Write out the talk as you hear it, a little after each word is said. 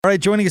All right,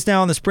 joining us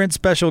now on the Sprint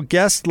special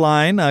guest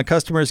line,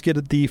 customers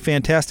get the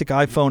fantastic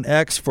iPhone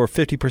X for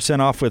 50%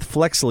 off with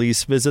Flex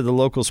Lease. Visit the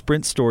local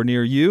Sprint store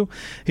near you.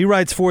 He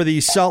writes for the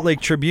Salt Lake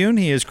Tribune.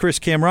 He is Chris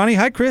Kamrani.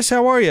 Hi, Chris.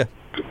 How are you?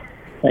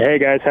 Hey,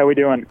 guys. How we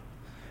doing?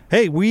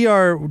 Hey, we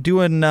are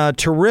doing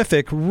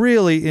terrific.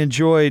 Really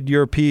enjoyed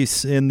your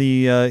piece in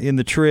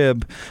the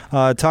Trib,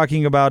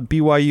 talking about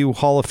BYU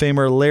Hall of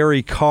Famer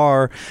Larry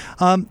Carr.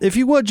 If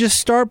you would just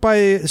start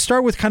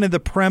with kind of the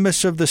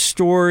premise of the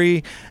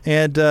story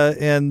and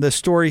the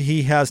story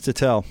he has to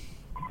tell.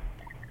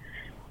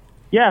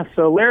 Yeah,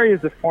 so Larry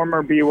is a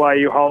former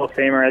BYU Hall of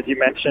Famer, as you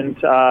mentioned.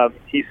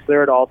 He's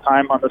third all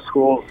time on the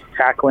school's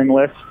tackling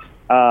list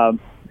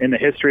in the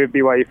history of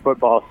BYU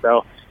football.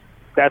 So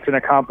that's an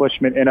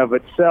accomplishment in of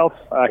itself.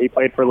 He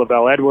played for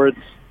Lavelle Edwards.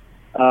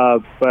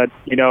 But,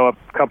 a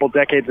couple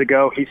decades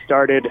ago, he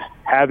started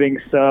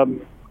having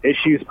some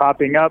issues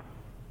popping up.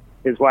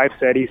 His wife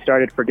said he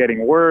started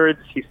forgetting words.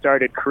 He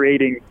started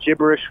creating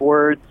gibberish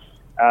words,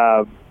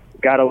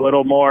 got a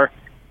little more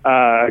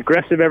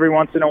aggressive every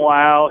once in a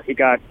while. He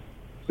got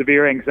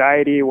severe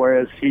anxiety,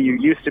 whereas he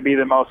used to be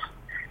the most,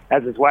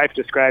 as his wife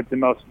described, the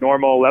most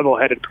normal,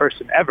 level-headed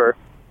person ever.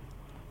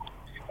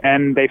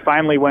 And they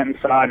finally went and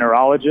saw a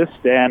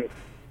neurologist. And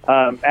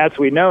as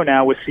we know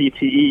now with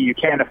CTE, you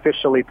can't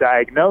officially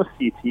diagnose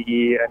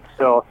CTE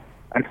until,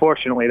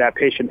 unfortunately, that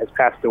patient has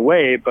passed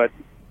away. But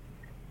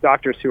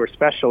doctors who are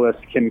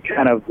specialists can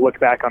kind of look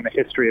back on the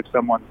history of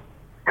someone's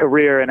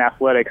career in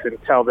athletics and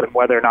tell them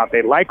whether or not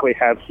they likely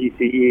have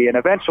CTE. And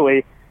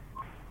eventually,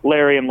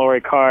 Larry and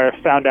Lori Carr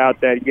found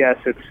out that, yes,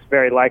 it's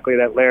very likely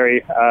that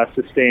Larry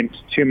sustained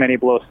too many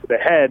blows to the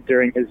head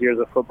during his years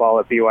of football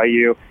at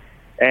BYU,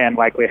 and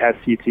likely has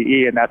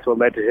CTE, and that's what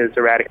led to his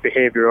erratic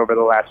behavior over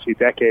the last few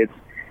decades.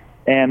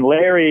 And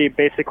Larry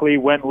basically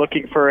went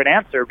looking for an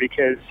answer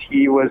because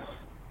he was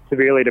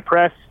severely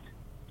depressed.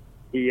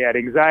 He had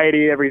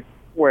anxiety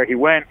everywhere he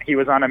went. He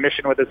was on a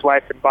mission with his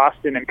wife in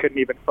Boston and couldn't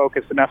even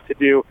focus enough to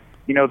do,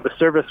 the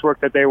service work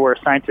that they were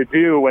assigned to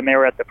do when they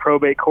were at the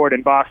probate court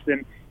in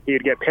Boston. He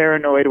would get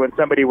paranoid when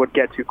somebody would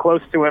get too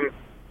close to him,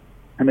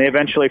 and they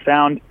eventually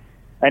found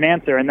an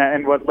answer,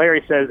 and what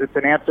Larry says, it's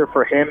an answer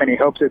for him, and he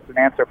hopes it's an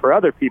answer for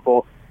other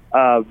people.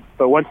 But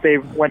once they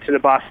went to the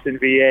Boston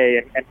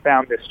VA and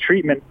found this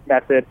treatment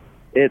method,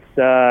 it's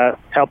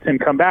helped him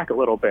come back a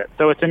little bit.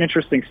 So it's an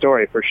interesting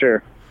story for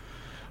sure.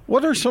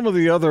 What are some of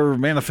the other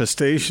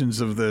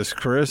manifestations of this,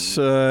 Chris?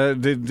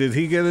 Did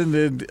he get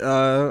into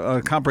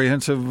a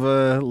comprehensive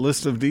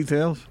list of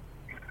details?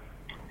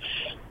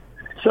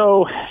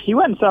 So he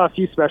went and saw a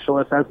few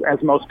specialists,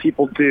 as most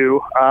people do.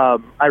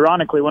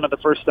 Ironically, one of the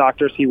first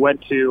doctors he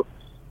went to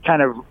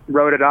kind of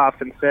wrote it off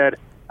and said,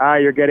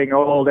 you're getting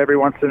old.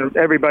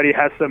 Everybody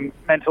has some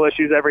mental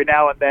issues every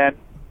now and then.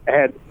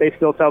 And they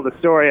still tell the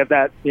story of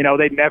that,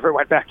 they never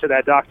went back to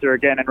that doctor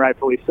again, and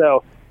rightfully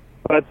so.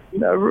 But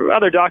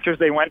other doctors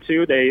they went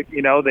to, they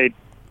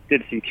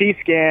did CT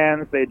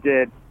scans, they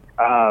did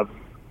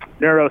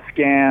neuro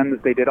scans,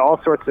 they did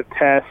all sorts of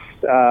tests,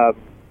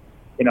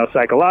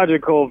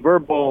 psychological,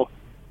 verbal,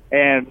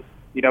 and,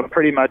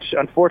 pretty much,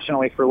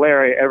 unfortunately for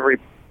Larry,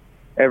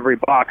 every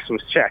box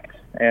was checked.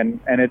 And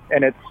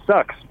it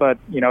sucks, but,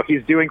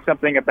 he's doing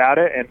something about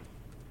it, and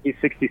he's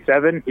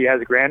 67, he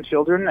has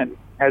grandchildren, and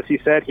as he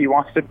said, he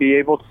wants to be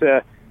able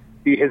to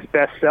be his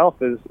best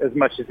self as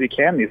much as he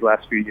can these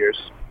last few years.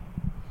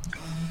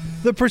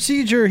 The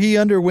procedure he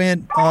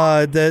underwent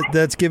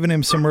that's given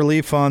him some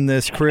relief on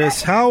this,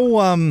 Chris, how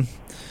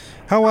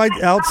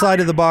outside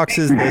of the box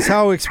is this?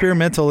 How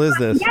experimental is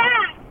this?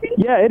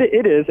 Yeah,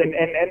 it is,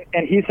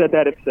 and he said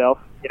that himself.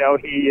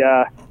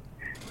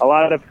 A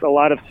lot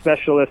of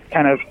specialists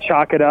kind of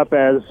chalk it up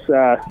as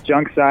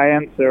junk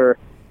science, or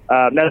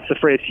that's the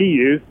phrase he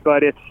used.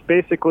 But it's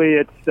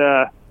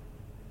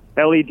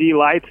LED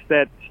lights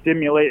that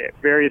stimulate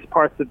various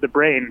parts of the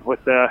brain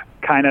with a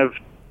kind of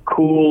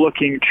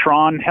cool-looking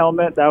Tron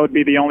helmet. That would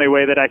be the only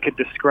way that I could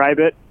describe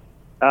it.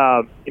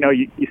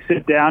 You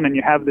sit down and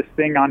you have this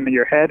thing on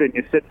your head, and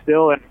you sit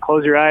still and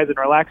close your eyes and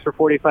relax for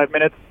 45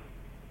 minutes,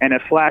 and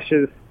it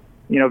flashes,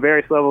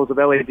 various levels of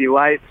LED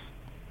lights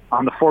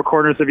on the four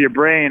corners of your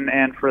brain.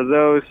 And for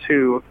those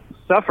who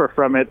suffer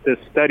from it, the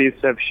studies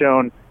have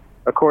shown,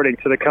 according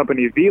to the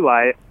company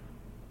V-Light,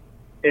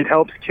 it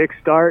helps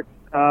kickstart,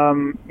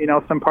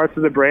 some parts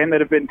of the brain that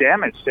have been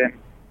damaged.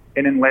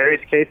 And in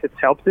Larry's case, it's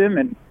helped him.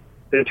 And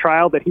the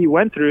trial that he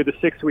went through, the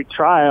 6-week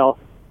trial,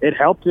 it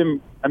helped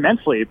him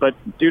immensely. But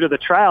due to the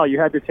trial, you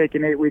had to take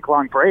an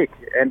 8-week-long break.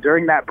 And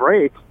during that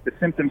break, the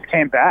symptoms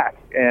came back.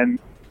 And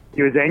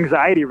he was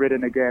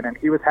anxiety-ridden again, and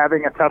he was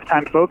having a tough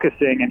time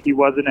focusing, and he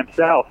wasn't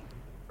himself.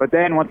 But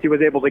then once he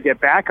was able to get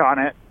back on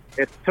it,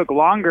 it took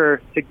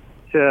longer to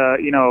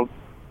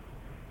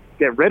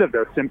get rid of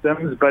those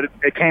symptoms, but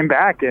it came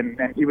back, and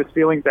he was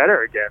feeling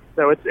better again.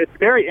 So it's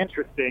very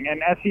interesting.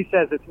 And as he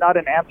says, it's not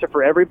an answer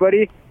for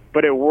everybody,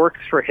 but it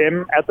works for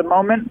him at the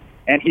moment,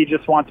 and he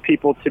just wants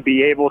people to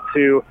be able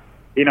to,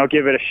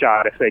 give it a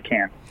shot if they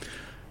can.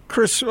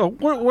 Chris,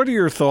 what are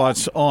your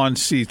thoughts on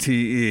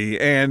CTE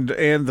and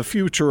the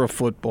future of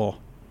football?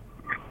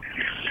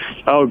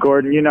 Oh,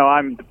 Gordon,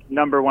 I'm the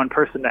number one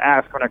person to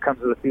ask when it comes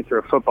to the future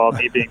of football,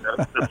 me being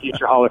the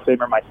future Hall of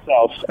Famer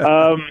myself.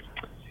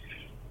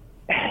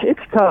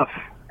 It's tough.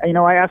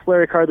 I asked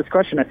Larry Carr this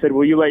question. I said,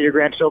 will you let your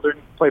grandchildren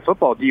play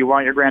football? Do you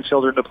want your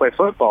grandchildren to play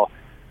football?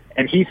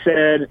 And he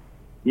said,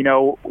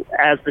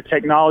 as the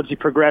technology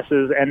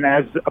progresses and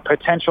as a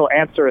potential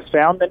answer is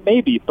found, then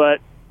maybe. But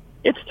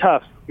it's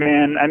tough,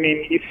 man. I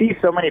mean, you see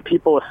so many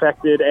people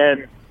affected,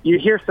 and you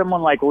hear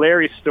someone like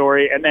Larry's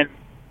story, and then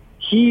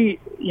he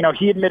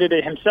admitted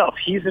it himself.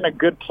 He's in a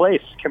good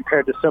place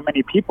compared to so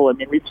many people. I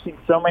mean, we've seen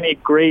so many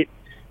great,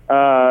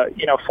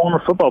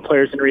 former football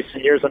players in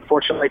recent years,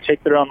 unfortunately,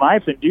 take their own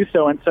lives and do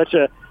so in such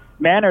a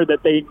manner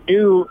that they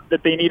knew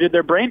that they needed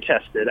their brain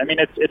tested. I mean,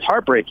 it's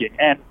heartbreaking.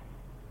 And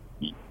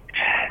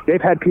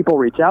they've had people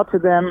reach out to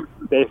them.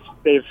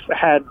 They've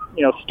had,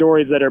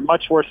 stories that are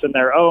much worse than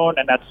their own,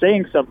 and that's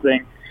saying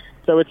something.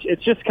 So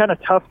it's just kind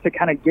of tough to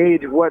kind of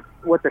gauge what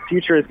the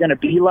future is going to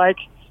be like.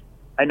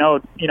 I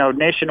know,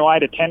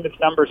 nationwide attendance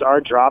numbers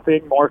are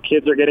dropping. More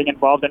kids are getting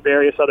involved in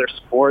various other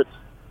sports.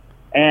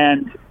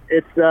 And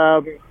it's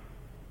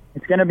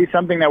going to be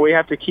something that we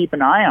have to keep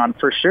an eye on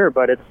for sure.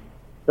 But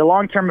the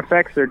long-term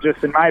effects are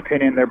just, in my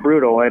opinion, they're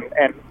brutal.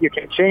 And you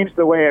can change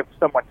the way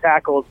someone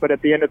tackles, but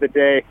at the end of the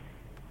day,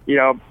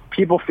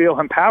 people feel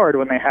empowered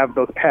when they have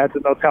those pads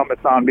and those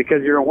helmets on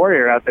because you're a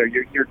warrior out there.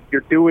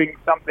 You're doing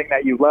something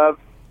that you love.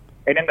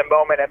 And in the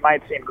moment, it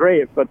might seem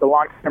great, but the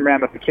long-term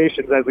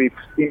ramifications, as we've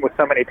seen with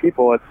so many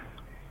people,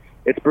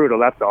 it's brutal.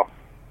 That's all.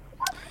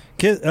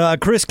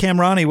 Chris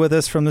Kamrani with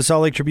us from the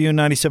Salt Lake Tribune,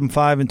 97.5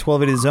 and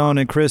 1280 Zone.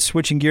 And Chris,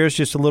 switching gears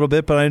just a little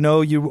bit, but I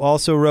know you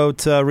also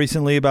wrote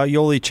recently about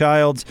Yoli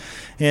Childs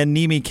and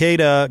Nimi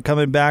Keita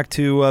coming back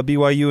to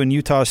BYU and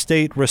Utah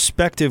State,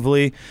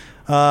 respectively.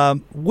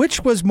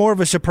 Which was more of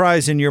a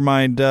surprise in your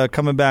mind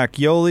coming back,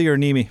 Yoli or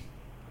Nimi?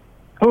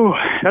 Oh,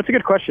 that's a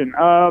good question.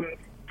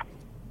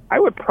 I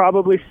would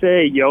probably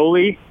say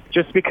Yoli,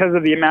 just because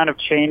of the amount of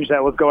change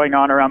that was going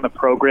on around the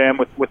program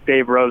with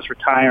Dave Rose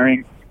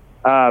retiring.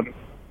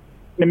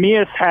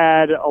 Nehemiah's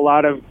had a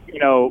lot of,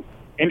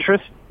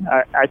 interest.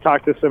 I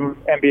talked to some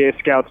NBA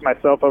scouts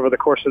myself over the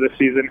course of the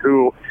season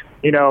who,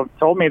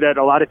 told me that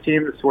a lot of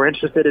teams were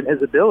interested in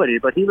his ability,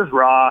 but he was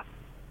raw.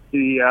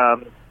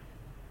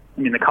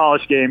 The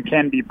college game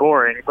can be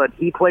boring, but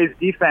he plays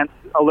defense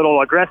a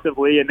little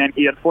aggressively, and then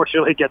he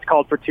unfortunately gets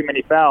called for too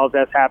many fouls,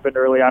 as happened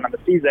early on in the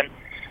season.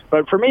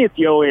 But for me, it's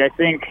Yoli. I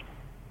think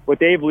with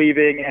Dave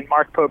leaving and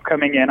Mark Pope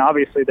coming in,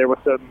 obviously there was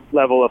some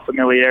level of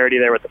familiarity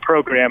there with the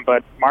program,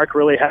 but Mark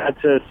really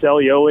had to sell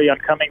Yoli on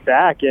coming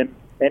back and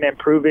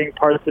improving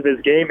parts of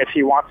his game if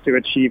he wants to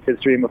achieve his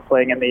dream of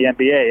playing in the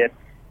NBA. And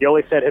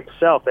Yoli said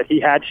himself that he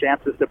had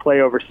chances to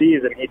play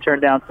overseas, and he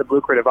turned down some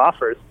lucrative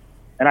offers.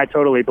 And I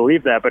totally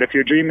believe that. But if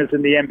your dream is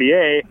in the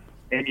NBA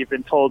and you've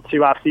been told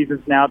 2 off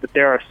seasons now that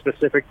there are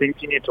specific things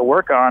you need to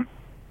work on,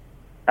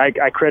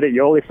 I credit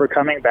Yoli for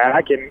coming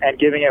back and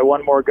giving it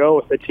one more go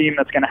with a team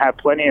that's going to have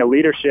plenty of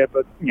leadership,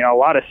 but a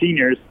lot of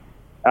seniors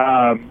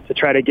to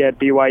try to get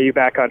BYU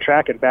back on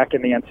track and back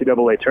in the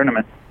NCAA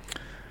tournament.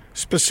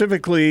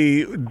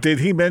 Specifically, did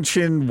he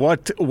mention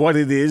what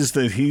it is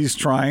that he's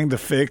trying to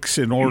fix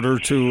in order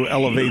to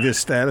elevate his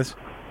status?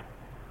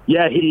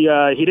 Yeah, he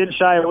didn't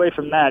shy away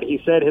from that.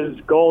 He said his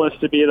goal is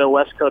to be the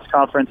West Coast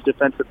Conference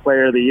Defensive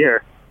Player of the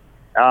Year.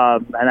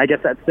 And I guess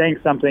that's saying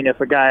something if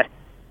a guy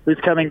who's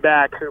coming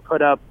back who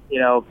put up,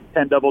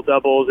 10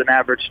 double-doubles and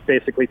averaged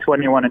basically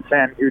 21 and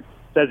 10, who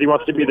says he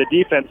wants to be the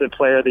Defensive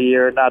Player of the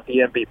Year, not the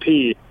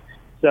MVP.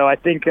 So I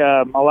think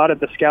a lot of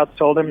the scouts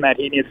told him that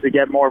he needs to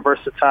get more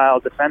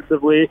versatile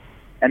defensively,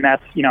 and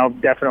that's,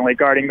 definitely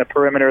guarding the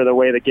perimeter the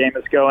way the game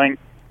is going,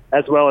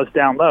 as well as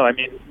down low. I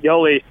mean,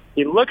 Yoli,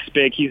 he looks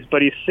big,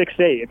 but he's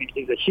 6'8". I mean,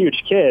 he's a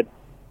huge kid,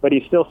 but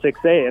he's still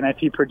 6'8", and if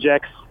he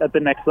projects at the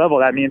next level,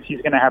 that means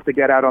he's going to have to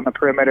get out on the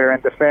perimeter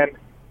and defend,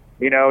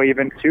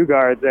 even 2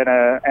 guards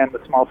and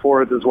the small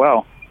forwards as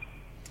well.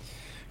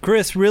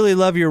 Chris, really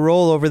love your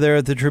role over there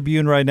at the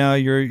Tribune right now.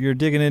 You're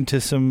digging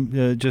into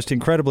some just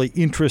incredibly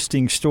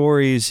interesting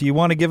stories. You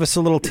want to give us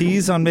a little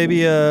tease on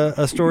maybe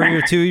a story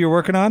or two you're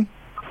working on?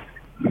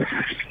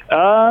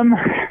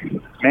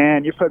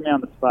 Man, you put me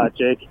on the spot,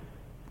 Jake.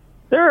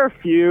 There are a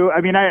few. I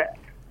mean,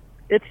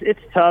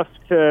 it's tough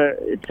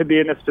to be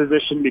in this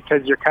position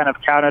because you're kind of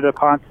counted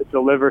upon to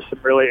deliver some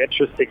really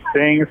interesting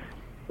things.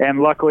 And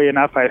luckily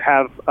enough, I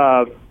have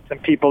some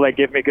people that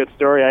give me good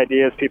story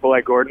ideas, people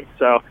like Gordon.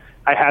 So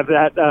I have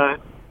that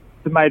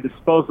to my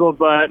disposal.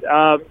 But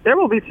there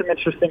will be some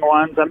interesting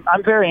ones.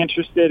 I'm very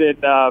interested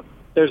in.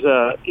 There's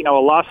a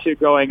lawsuit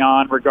going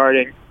on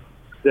regarding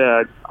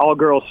the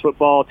all-girls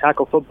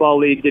tackle football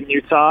league in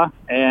Utah,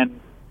 and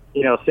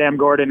Sam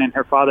Gordon and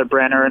her father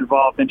Brent are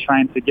involved in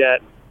trying to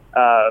get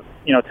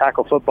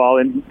tackle football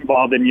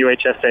involved in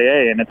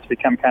UHSAA, and it's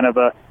become kind of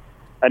a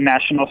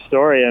national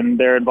story, and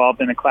they're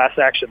involved in a class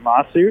action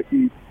lawsuit,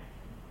 and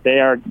they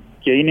are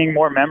gaining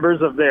more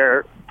members of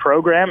their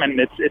program, and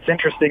it's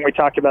interesting. We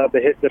talk about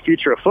the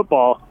future of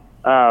football.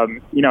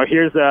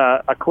 Here's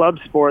a club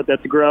sport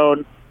that's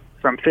grown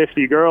from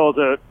 50 girls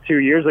 2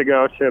 years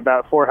ago to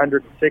about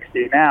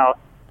 460 now.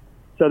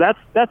 So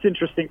that's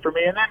interesting for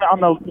me. And then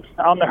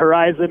on the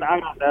horizon, I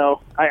don't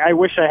know. I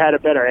wish I had a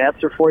better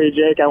answer for you,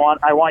 Jake. I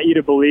want you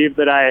to believe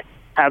that I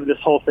have this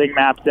whole thing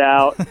mapped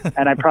out,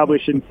 and I probably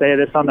shouldn't say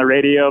this on the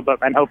radio,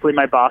 and hopefully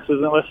my boss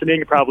isn't listening.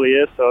 He probably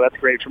is, so that's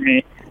great for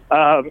me.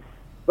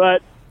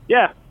 But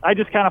yeah, I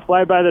just kind of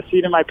fly by the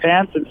seat of my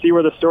pants and see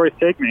where the stories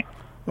take me.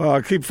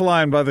 Well, keep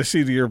flying by the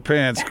seat of your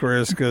pants,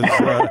 Chris, because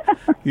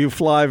you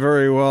fly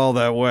very well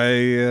that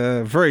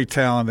way. Very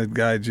talented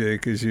guy,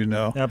 Jake, as you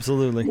know.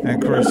 Absolutely.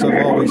 And Chris,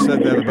 I've always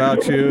said that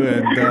about you,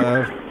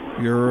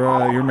 and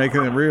you're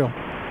making it real.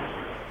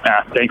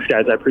 Thanks,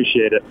 guys. I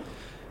appreciate it.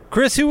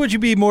 Chris, who would you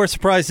be more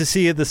surprised to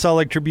see at the Salt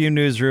Lake Tribune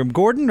newsroom,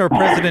 Gordon or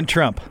President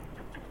Trump?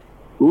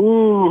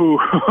 Ooh.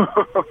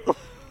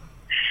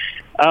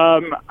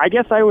 I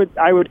guess I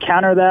would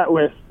counter that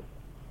with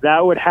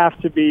that would have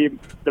to be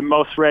the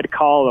most read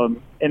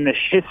column in the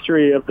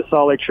history of the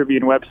Salt Lake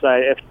Tribune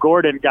website if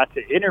Gordon got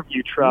to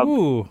interview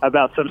Trump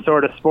about some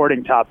sort of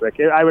sporting topic.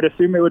 I would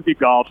assume it would be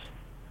golf,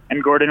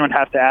 and Gordon would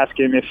have to ask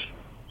him if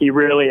he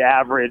really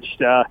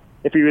averaged,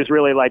 if he was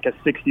really like a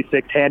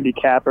 66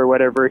 handicap or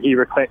whatever he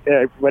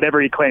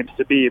claims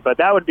to be. But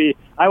that would be,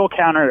 I will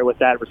counter it with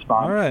that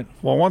response. All right.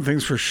 Well, one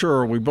thing's for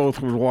sure, we both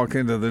would walk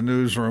into the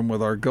newsroom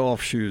with our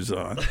golf shoes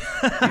on.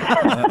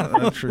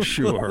 That's for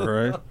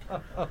sure,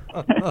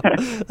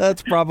 right?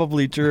 That's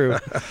probably true.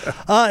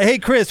 Hey,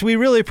 Chris, we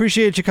really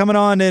appreciate you coming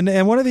on.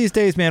 And one of these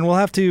days, man, we'll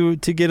have to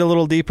get a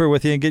little deeper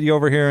with you and get you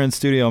over here in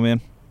studio,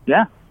 man.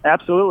 Yeah,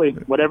 absolutely.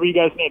 Whatever you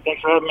guys need.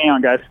 Thanks for having me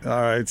on, guys. All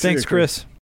right. Thanks, Chris.